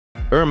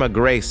Irma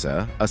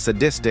Grese, a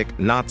sadistic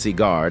Nazi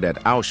guard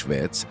at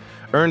Auschwitz,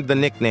 earned the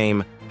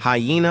nickname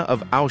Hyena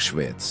of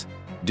Auschwitz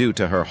due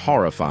to her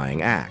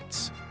horrifying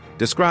acts.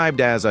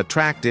 Described as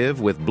attractive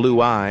with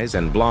blue eyes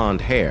and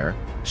blonde hair,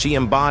 she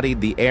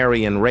embodied the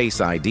Aryan race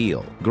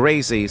ideal.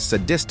 Grese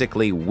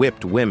sadistically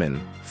whipped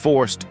women,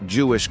 forced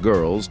Jewish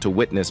girls to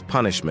witness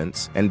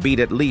punishments, and beat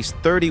at least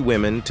 30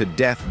 women to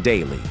death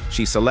daily.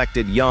 She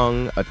selected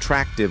young,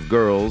 attractive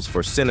girls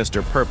for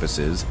sinister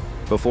purposes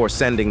before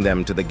sending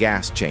them to the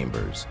gas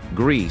chambers.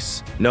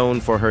 Grese, known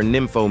for her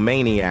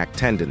nymphomaniac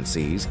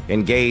tendencies,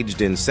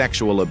 engaged in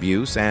sexual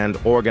abuse and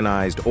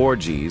organized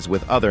orgies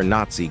with other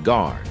Nazi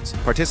guards.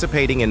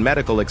 Participating in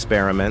medical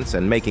experiments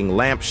and making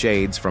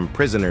lampshades from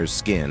prisoners'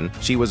 skin,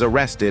 she was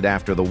arrested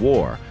after the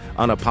war,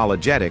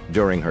 unapologetic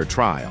during her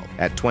trial.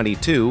 At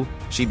 22,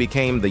 she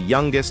became the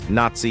youngest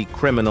Nazi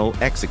criminal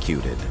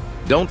executed.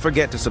 Don't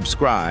forget to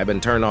subscribe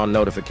and turn on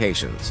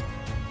notifications.